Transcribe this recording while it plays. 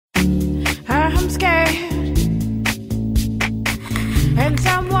scared and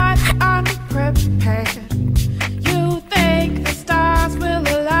somewhat unprepared. You think the stars will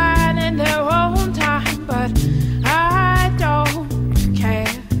align in their own time, but I don't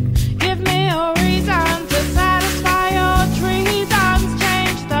care. Give me a reason to satisfy your reasons.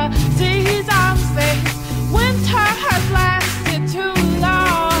 Change the seasons. This winter has lasted too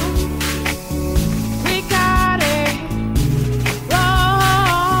long. We got it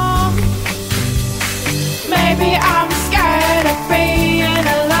wrong. Maybe I'm scared of being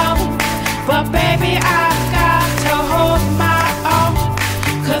alone, but baby I've got to hold my own.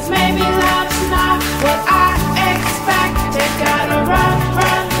 'Cause maybe love's not what I expected. Gotta run,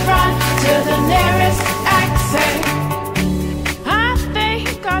 run, run to the nearest exit. I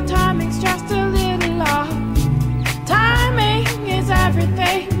think our timing's just a little off. Timing is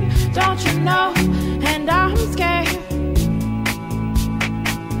everything, don't you know? And I'm scared,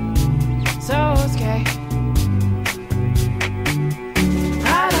 so scared.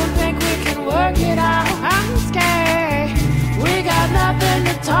 I don't think we can work it out. I'm scared. We got nothing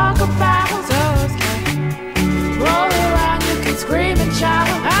to talk about, so scared. Roll around, you can scream and shout.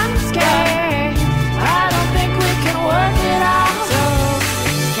 I'm scared. I don't think we can work it out, so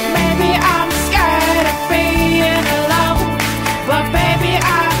scared. Maybe I'm scared of being alone, but baby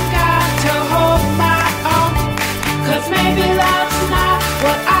I've got to hold my own. 'Cause maybe love's not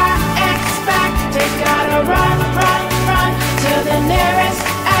what I expected. Gotta run, run, run to the nearest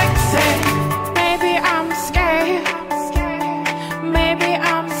exit. Maybe I'm scared. Maybe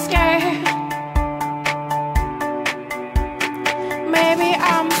I'm scared. Maybe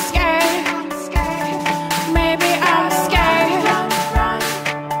I'm scared. Maybe I'm scared.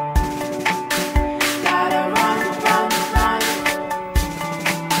 Gotta run, run, run.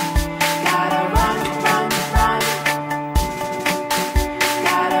 Gotta run, run, run.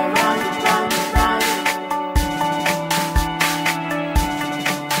 Gotta run, run, run.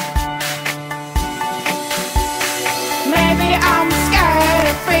 Maybe I'm scared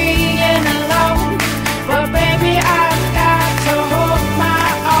of being alone, but baby I've got to hold my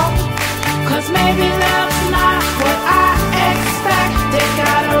own. 'Cause maybe love's not what I expected.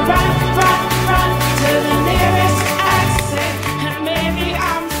 Gotta run, run, run to the nearest exit. And maybe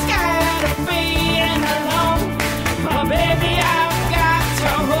I'm scared of being alone, but baby I've got to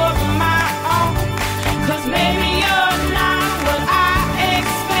hold my own. 'Cause maybe you're not what I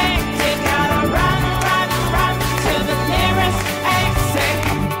expected. Gotta run, run, run to the nearest exit.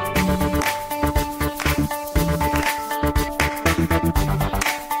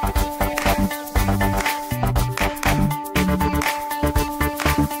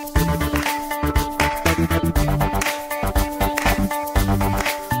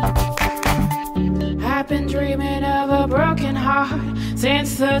 I've been dreaming of a broken heart since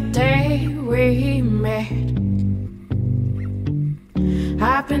the day we met.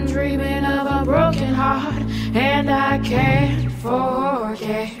 I've been dreaming of a broken heart and I can't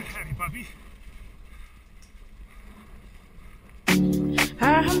forget.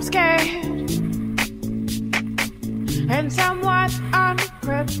 I'm scared and somewhat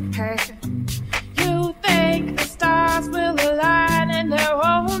unprepared. You think the stars will align in their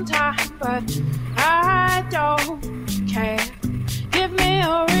own time, but I don't care. Give me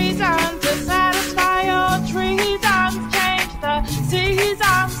a reason to satisfy your reasons. Change the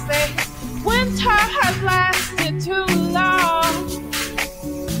seasons. This winter has lasted too long.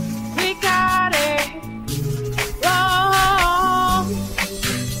 We got it wrong.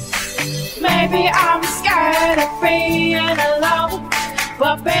 Maybe I'm scared of being alone,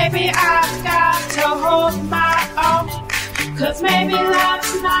 but baby I've got to hold my own. 'Cause maybe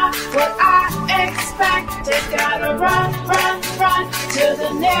love's not what I expected. Gotta run, run, run to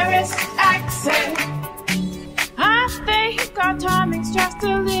the nearest exit. I think our timing's just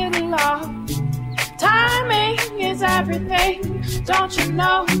a little off. Timing is everything, don't you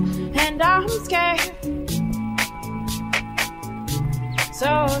know? And I'm scared,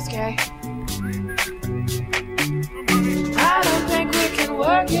 so scared. I don't think we can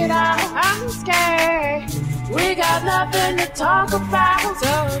work it out. I'm scared. We got nothing to talk about,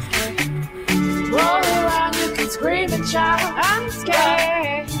 so scared. Roll around, you can scream and shout. I'm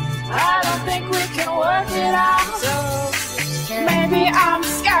scared. I don't think we can work it out, so scared. Maybe I'm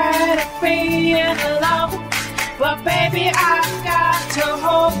scared of being alone, but baby I've got to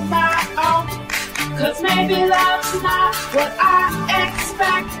hold my own. 'Cause maybe love's not what I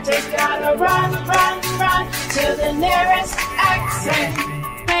expected. Gotta run, run, run to the nearest exit.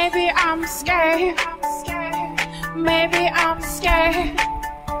 Maybe I'm scared. Maybe I'm scared.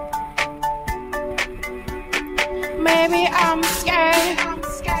 Maybe I'm scared.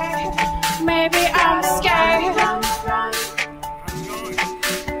 Maybe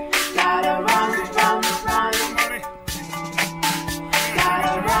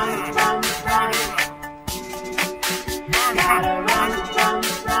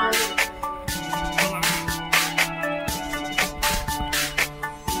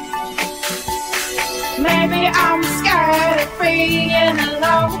maybe I'm scared of being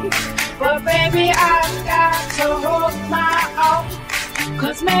alone. But baby, I've got to hold my own.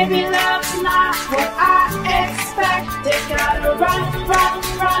 'Cause maybe love's not what I expected. Gotta run, run,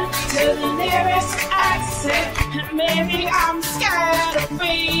 run to the nearest exit. And maybe I'm scared of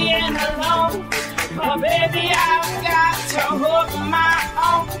being alone. But baby, I've got to hold my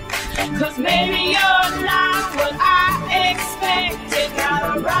own. 'Cause maybe you're not what I expected.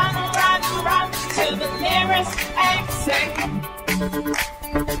 Gotta run, run, run to the nearest exit.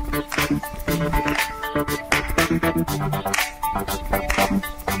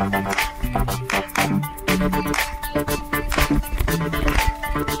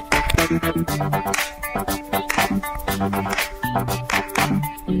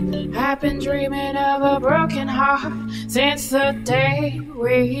 I've been dreaming of a broken heart since the day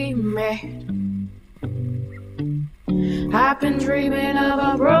we met. I've been dreaming of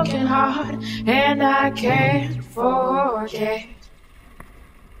a broken heart and I can't forget.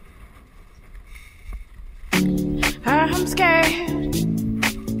 I'm scared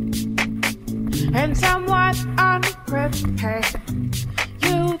and somewhat unprepared.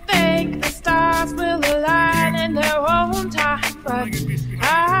 You think the stars will align in their own time, but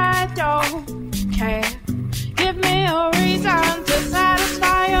I don't care. Give me a reason to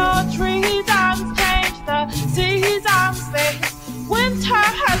satisfy your treasons. Change the seasons. This winter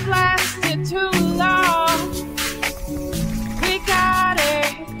has lasted too long. We got it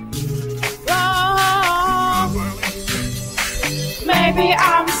wrong. Maybe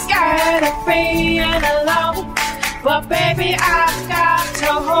I'm scared of being alone. But baby, I've got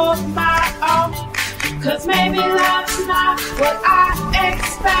to hold my own. 'Cause maybe love's not what I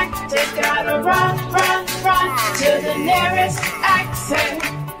expected. Gotta run, run, run to the nearest exit.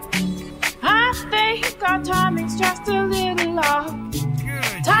 I think our timing's just a little off.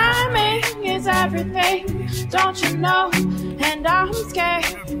 Timing is everything, don't you know? And I'm scared,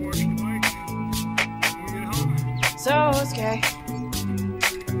 so scared.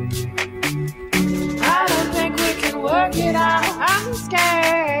 I don't think we can work it out. I'm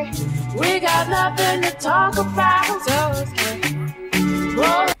scared. We got nothing to talk about, so scared.